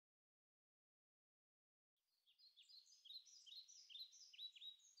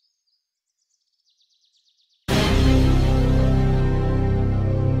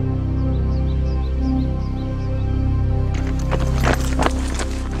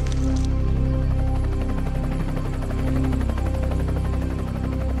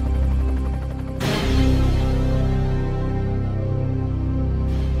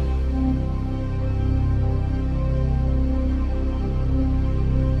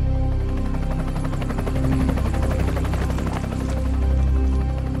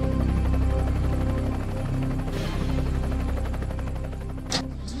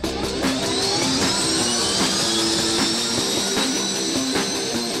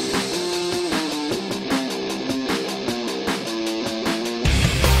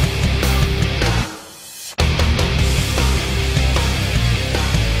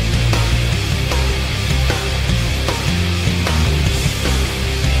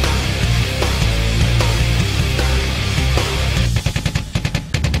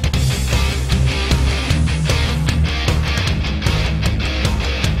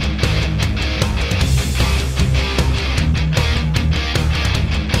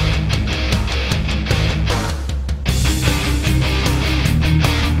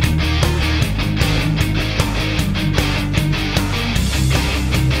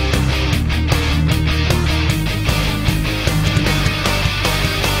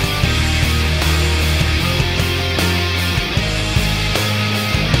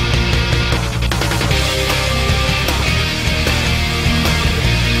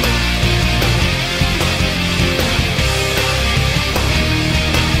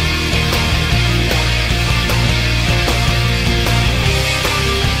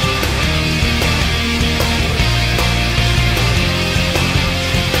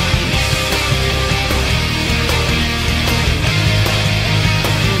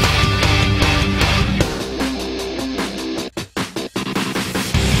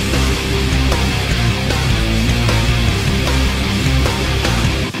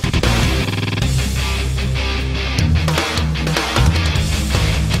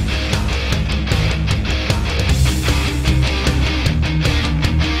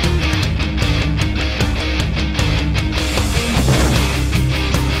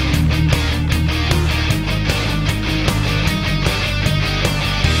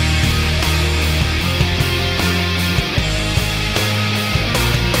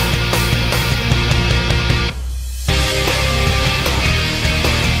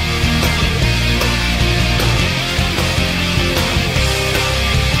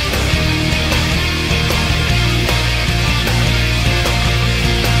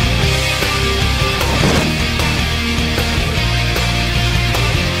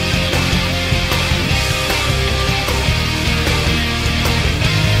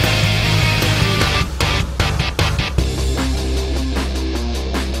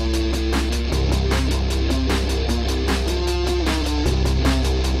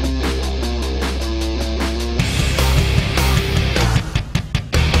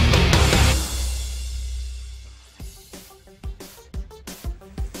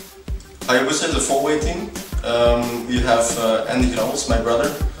Hayabusa is a four-way team. We have Andy Grauwels, my brother,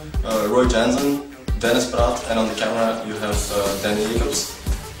 Roy Jansen, Dennis Praat, and on the camera you have Danny Jacobs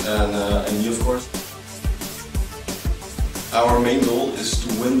and me, of course. Our main goal is to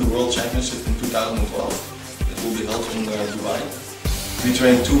win the World Championship in 2012. It will be held in Dubai. We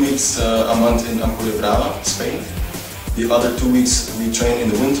train 2 weeks a month in Brava, Spain. The other 2 weeks we train in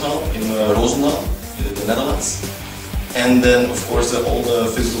the wind tunnel in Roosendaal, in the Netherlands. And then, of course, all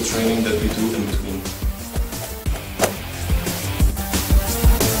the physical training that we do in between.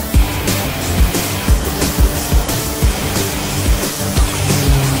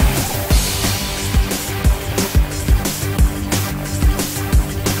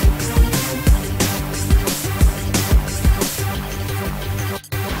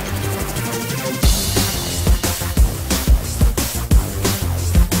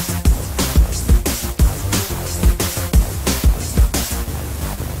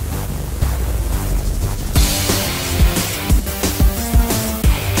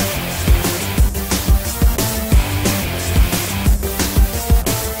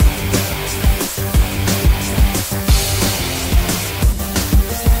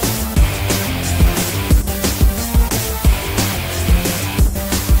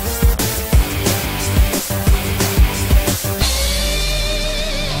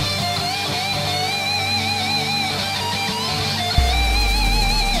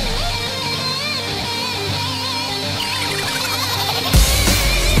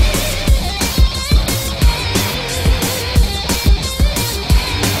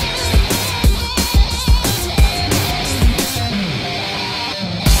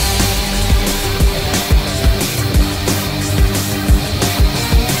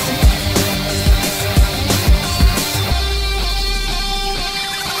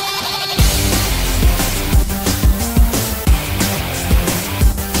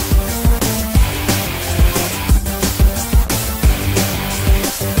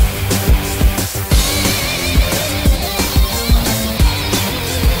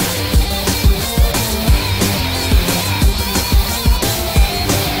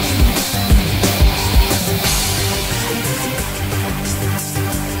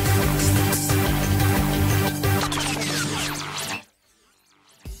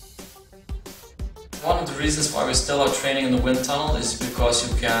 One of the reasons why we still are training in the wind tunnel is because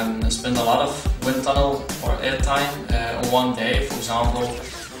you can spend a lot of wind tunnel or air time on one day. For example,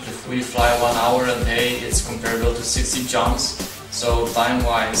 if we fly 1 hour a day, it's comparable to 60 jumps. So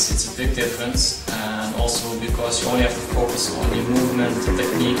time-wise, it's a big difference, and also because you only have to focus on your movement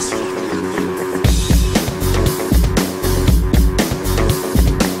techniques.